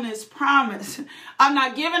up on this promise. I'm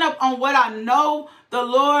not giving up on what I know the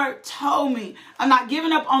Lord told me. I'm not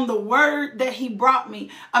giving up on the word that he brought me.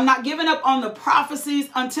 I'm not giving up on the prophecies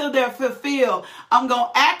until they're fulfilled. I'm going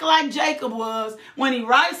to act like Jacob was when he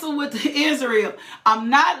wrestled with Israel. I'm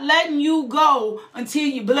not letting you go until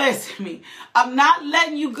you bless me. I'm not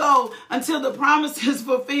letting you go until the promise is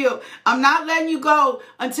fulfilled. I'm not letting you go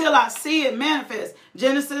until I see it manifest.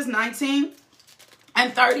 Genesis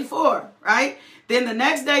 19:34, right? Then the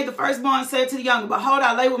next day, the firstborn said to the younger, behold,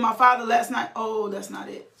 I lay with my father last night. Oh, that's not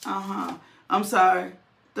it. I'm sorry.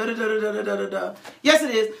 Yes,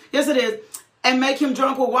 it is. Yes, it is. And make him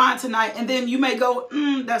drunk with wine tonight. And then you may go,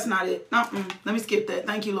 that's not it. Let me skip that.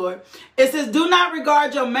 Thank you, Lord. It says, do not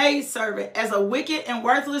regard your maidservant as a wicked and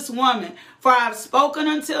worthless woman, for I have spoken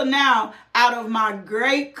until now out of my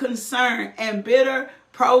great concern and bitter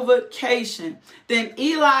provocation. Then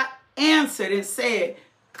Eli answered and said,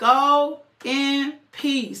 go in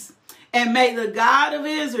peace, and may the God of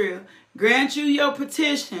Israel grant you your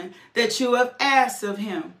petition that you have asked of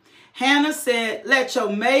him. Hannah said, let your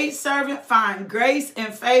maidservant find grace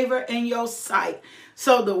and favor in your sight.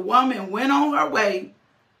 So the woman went on her way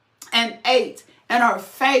and ate, and her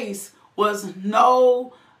face was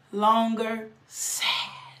no longer sad.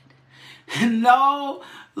 No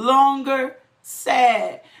longer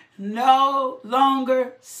sad. No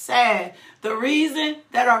longer sad. The reason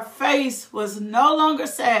that her face was no longer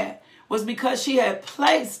sad was because she had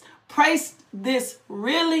placed this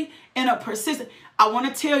really in a persistent. I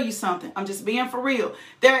want to tell you something. I'm just being for real.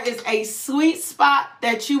 There is a sweet spot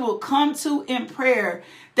that you will come to in prayer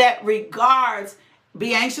that regards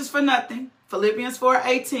be anxious for nothing. Philippians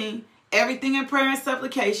 4:18. Everything in prayer and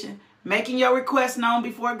supplication, making your requests known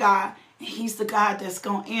before God. And he's the God that's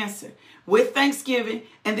going to answer with thanksgiving,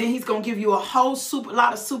 and then he's going to give you a whole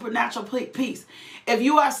lot of supernatural peace. If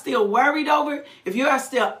you are still worried over it, if you are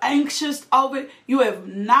still anxious over it, you have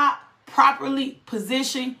not properly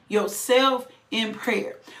positioned yourself in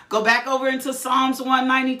prayer. Go back over into Psalms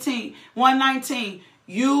 119.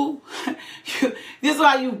 This is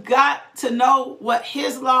why you got to know what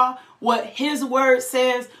his law, what his word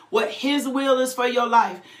says, what his will is for your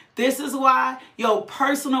life. This is why your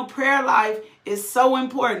personal prayer life is so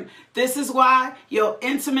important. This is why your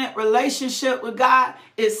intimate relationship with God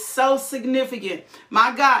is so significant.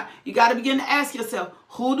 My God, you got to begin to ask yourself,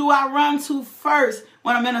 who do I run to first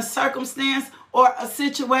when I'm in a circumstance or a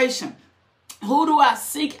situation? Who do I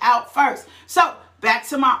seek out first? So back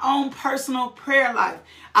to my own personal prayer life.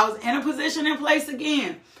 I was in a position and place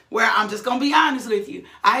again where I'm just going to be honest with you.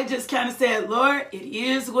 I just kind of said, Lord, it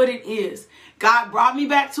is what it is. God brought me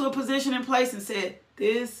back to a position and place and said,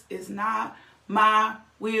 this is not my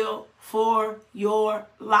will for your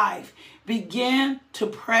life. Begin to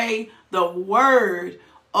pray the word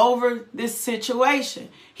over this situation.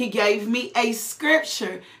 He gave me a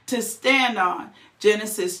scripture to stand on.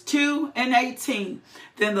 Genesis 2:18.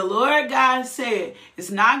 Then the Lord God said,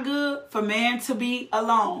 it's not good for man to be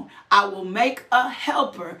alone. I will make a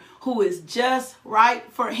helper who is just right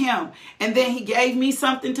for him. And then he gave me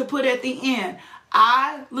something to put at the end.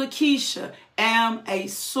 I, Lakeisha, am a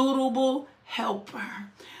suitable helper.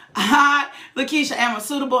 I, Lakeisha, am a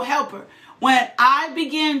suitable helper. When I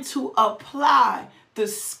begin to apply the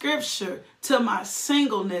scripture to my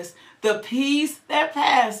singleness, the peace that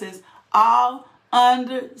passes all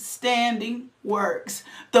understanding works.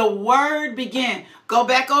 The word began. Go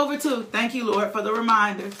back over to, thank you, Lord, for the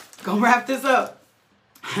reminder. Go wrap this up.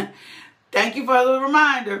 Thank you for the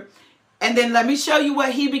reminder. And then let me show you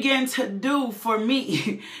what he began to do for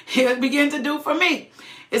me. He began to do for me.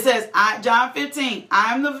 It says, John 15,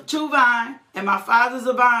 I am the true vine, and my Father's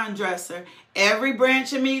a vine dresser. Every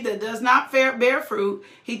branch in me that does not bear fruit,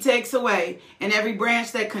 he takes away. And every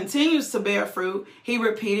branch that continues to bear fruit, he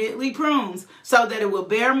repeatedly prunes, so that it will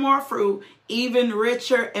bear more fruit, even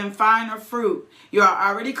richer and finer fruit. You are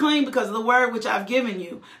already clean because of the word which I've given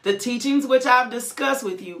you, the teachings which I've discussed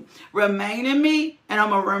with you. Remain in me, and I'm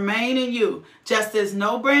going to remain in you, just as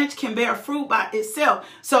no branch can bear fruit by itself.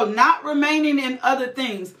 So not remaining in other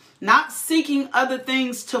things, not seeking other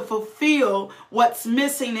things to fulfill what's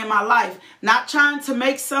missing in my life, not trying to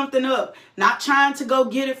make something up, not trying to go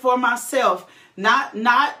get it for myself, not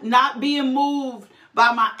being moved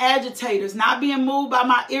by my agitators, not being moved by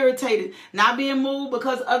my irritators, not being moved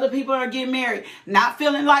because other people are getting married, not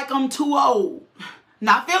feeling like I'm too old,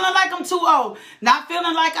 not feeling like I'm too old, not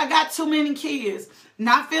feeling like I got too many kids,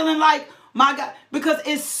 not feeling like my God, because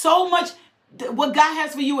it's so much, what God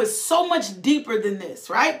has for you is so much deeper than this,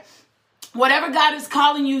 right? Whatever God is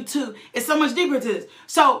calling you to, it's so much deeper to this.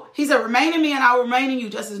 So he said, remain in me and I will remain in you.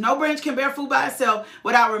 Just as no branch can bear fruit by itself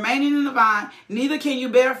without remaining in the vine, neither can you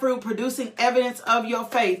bear fruit producing evidence of your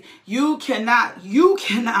faith. You cannot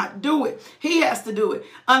do it. He has to do it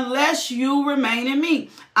unless you remain in me.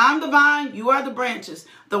 I'm the vine, you are the branches.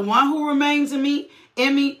 The one who remains in me,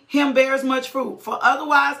 him bears much fruit. For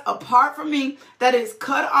otherwise, apart from me, that is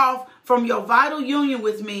cut off from your vital union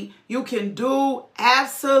with me, you can do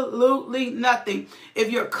absolutely nothing.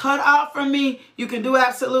 If you're cut off from me, you can do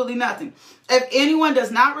absolutely nothing. If anyone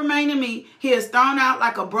does not remain in me, he is thrown out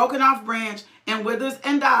like a broken off branch and withers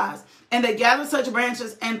and dies. And they gather such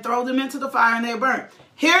branches and throw them into the fire and they're burnt.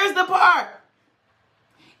 Here's the part.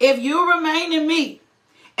 If you remain in me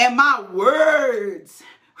and my words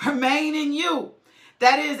remain in you,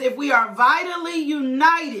 that is, if we are vitally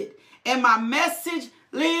united and my message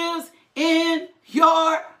lives in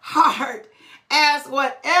your heart, ask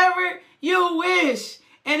whatever you wish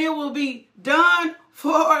and it will be done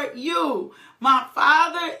for you. My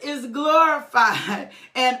Father is glorified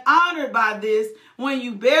and honored by this when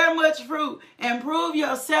you bear much fruit and prove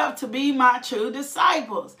yourself to be my true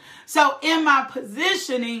disciples. So in my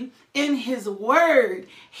positioning in his word,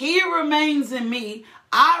 he remains in me,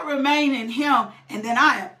 I remain in him, and then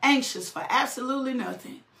I am anxious for absolutely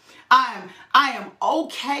nothing. I am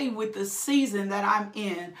okay with the season that I'm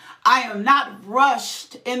in. I am not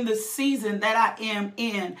rushed in the season that I am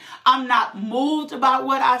in. I'm not moved about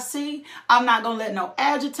what I see. I'm not going to let no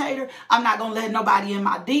agitator. I'm not going to let nobody in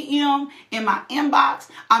my DM, in my inbox.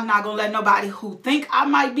 I'm not going to let nobody who think I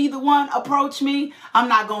might be the one approach me. I'm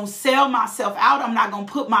not going to sell myself out. I'm not going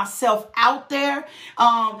to put myself out there.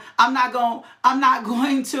 I'm not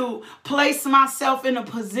going to place myself in a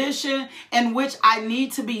position in which I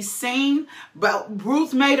need to be seen. But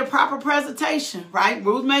Ruth made a proper presentation, right?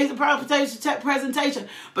 Ruth made a proper presentation,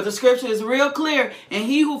 but the scripture is real clear. And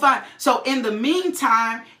he who finds, so in the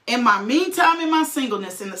meantime, in my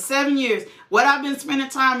singleness, in the 7 years, what I've been spending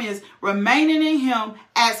time is remaining in him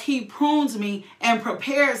as he prunes me and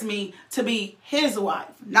prepares me to be his wife,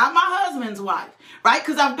 not my husband's wife, right?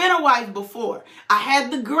 Because I've been a wife before. I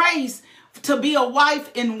had the grace to be a wife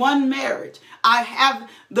in one marriage. I have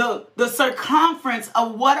the circumference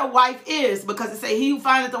of what a wife is, because it say he who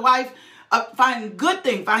findeth a wife find good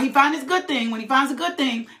thing. He finds his good thing. When he finds a good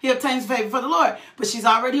thing, he obtains favor for the Lord. But she's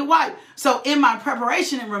already a wife. So in my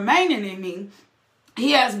preparation and remaining in me,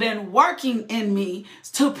 he has been working in me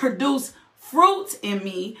to produce fruit in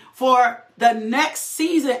me for the next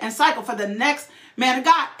season and cycle, for the next man of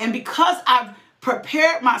God. And because I've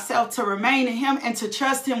prepared myself to remain in him and to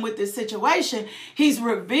trust him with this situation, he's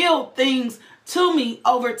revealed things to me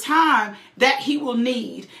over time that he will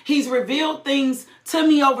need. He's revealed things to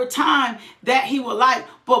me over time that he will like.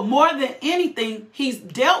 But more than anything, he's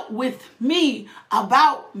dealt with me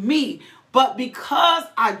about me. But because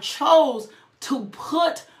I chose to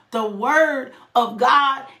put the word of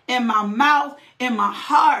God in my mouth, in my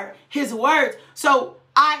heart, his words, so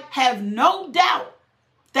I have no doubt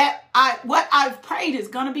that what I've prayed is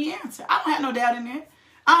going to be answered. I don't have no doubt in there.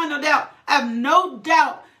 I have no doubt. I have no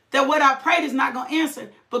doubt that what I prayed is not going to answer,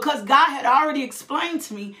 because God had already explained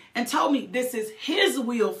to me and told me this is his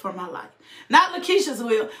will for my life. Not Lakeisha's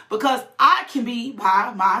will, because I can be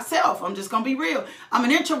by myself. I'm just going to be real. I'm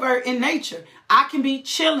an introvert in nature. I can be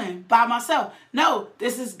chilling by myself. No,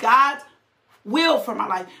 this is God's will for my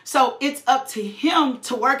life. So it's up to him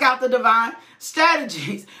to work out the divine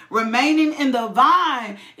strategies. Remaining in the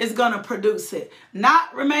vine is going to produce it.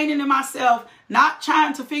 Not remaining in myself, not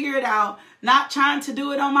trying to figure it out, not trying to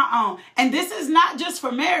do it on my own. And this is not just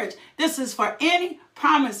for marriage. This is for any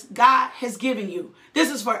promise God has given you.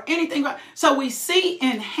 This is for anything. So we see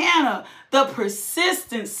in Hannah the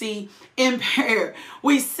persistency in prayer.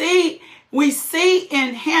 We see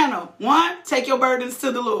in Hannah, 1, take your burdens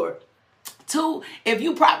to the Lord. 2, if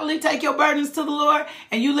you properly take your burdens to the Lord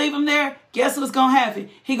and you leave them there, guess what's going to happen?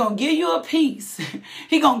 He going to give you a peace.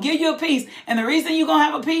 He going to give you a peace. And the reason you're going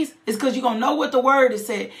to have a peace is because you're going to know what the word has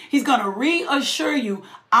said. He's going to reassure you,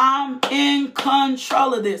 I'm in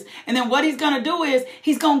control of this. And then what he's going to do is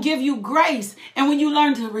he's going to give you grace. And when you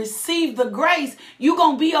learn to receive the grace, you're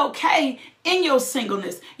going to be okay in your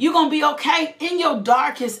singleness. You're going to be okay in your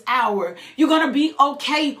darkest hour. You're going to be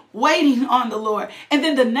okay waiting on the Lord. And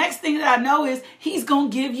then the next thing that I know is he's going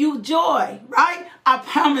to give you joy, right? I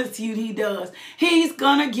promise you he does. He's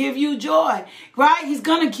going to give you joy, right? He's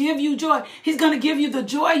going to give you joy. He's going to give you the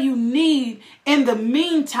joy you need in the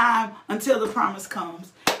meantime until the promise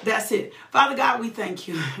comes. That's it. Father God, we thank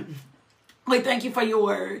you. We thank you for your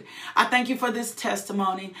word. I thank you for this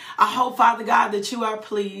testimony. I hope, Father God, that you are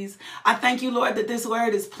pleased. I thank you, Lord, that this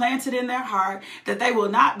word is planted in their heart, that they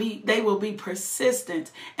will be persistent,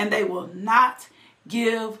 and they will not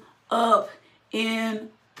give up in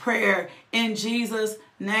prayer. In Jesus'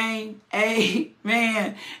 name,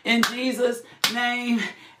 amen. In Jesus' name,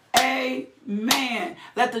 amen.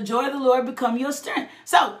 Let the joy of the Lord become your strength.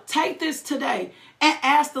 So take this today and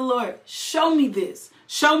ask the Lord, show me this.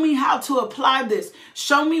 Show me how to apply this.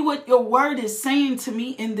 Show me what your word is saying to me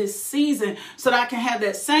in this season so that I can have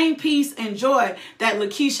that same peace and joy that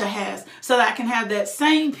Lakeisha has. So that I can have that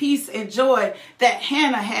same peace and joy that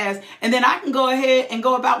Hannah has. And then I can go ahead and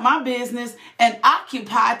go about my business and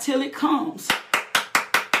occupy till it comes.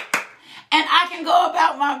 And I can go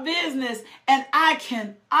about my business and I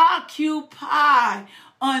can occupy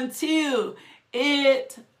until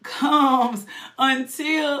it comes.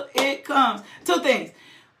 Until it comes. 2 things.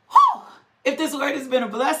 Whew. If this word has been a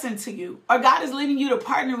blessing to you, or God is leading you to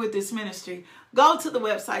partner with this ministry, go to the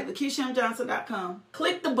website, LakeishaMJohnson.com.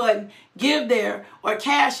 Click the button, give there, or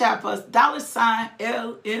cash app us,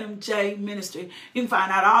 $LMJ Ministry. You can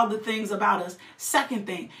find out all the things about us. Second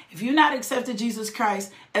thing, if you've not accepted Jesus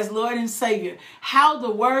Christ as Lord and Savior, how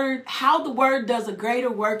the word does a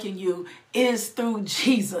greater work in you is through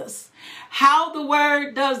Jesus. How the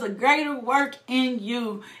word does a greater work in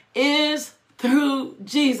you is through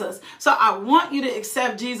Jesus. So I want you to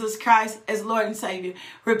accept Jesus Christ as Lord and Savior.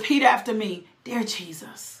 Repeat after me. Dear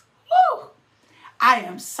Jesus, woo, I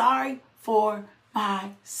am sorry for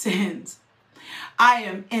my sins. I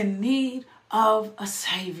am in need of a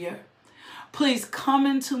Savior. Please come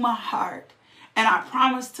into my heart, and I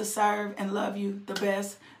promise to serve and love you the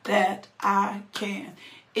best that I can.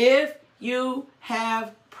 If you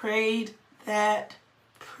have prayed that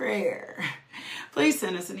prayer, please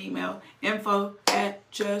send us an email,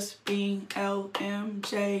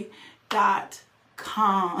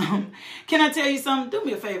 info@justbeinglmj.com. Can I tell you something? Do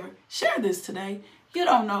me a favor. Share this today. You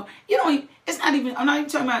don't know. I'm not even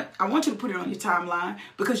talking about, I want you to put it on your timeline,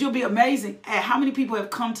 because you'll be amazing at how many people have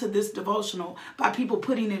come to this devotional by people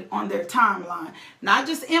putting it on their timeline, not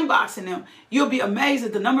just inboxing them. You'll be amazed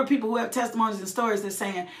at the number of people who have testimonies and stories that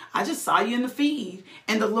saying, I just saw you in the feed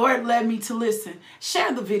and the Lord led me to listen.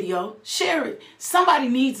 Share the video, share it. Somebody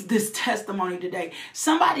needs this testimony today.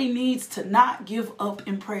 Somebody needs to not give up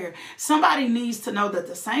in prayer. Somebody needs to know that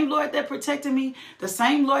the same Lord that protected me, the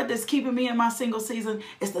same Lord that's keeping me in my single season,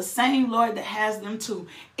 is the same Lord that has them too.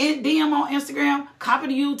 In DM on Instagram, copy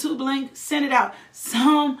the YouTube link, send it out.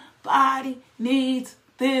 Somebody needs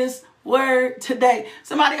this word today.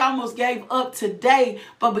 Somebody almost gave up today,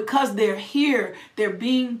 but because they're here, they're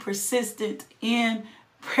being persistent in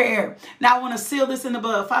prayer. Now I want to seal this in the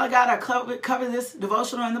blood. Father God, I cover this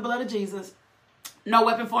devotional in the blood of Jesus. No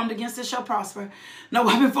weapon formed against this shall prosper. No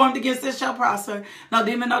weapon formed against this shall prosper. No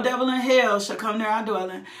demon, no devil in hell shall come near our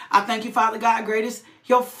dwelling. I thank you, Father God, great is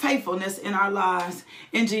your faithfulness in our lives.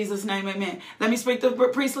 In Jesus' name, amen. Let me speak the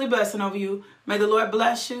priestly blessing over you. May the Lord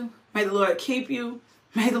bless you. May the Lord keep you.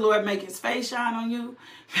 May the Lord make his face shine on you.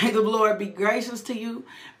 May the Lord be gracious to you.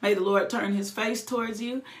 May the Lord turn his face towards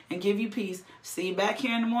you and give you peace. See you back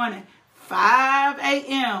here in the morning, 5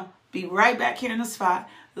 a.m. Be right back here in the spot.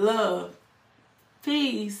 Love,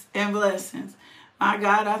 peace, and blessings. My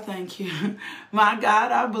God, I thank you. My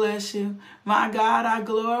God, I bless you. My God, I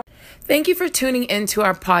glorify. Thank you for tuning into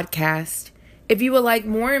our podcast. If you would like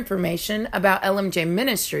more information about LMJ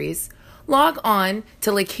Ministries, log on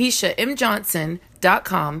to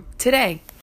LakeishaMJohnson.com today.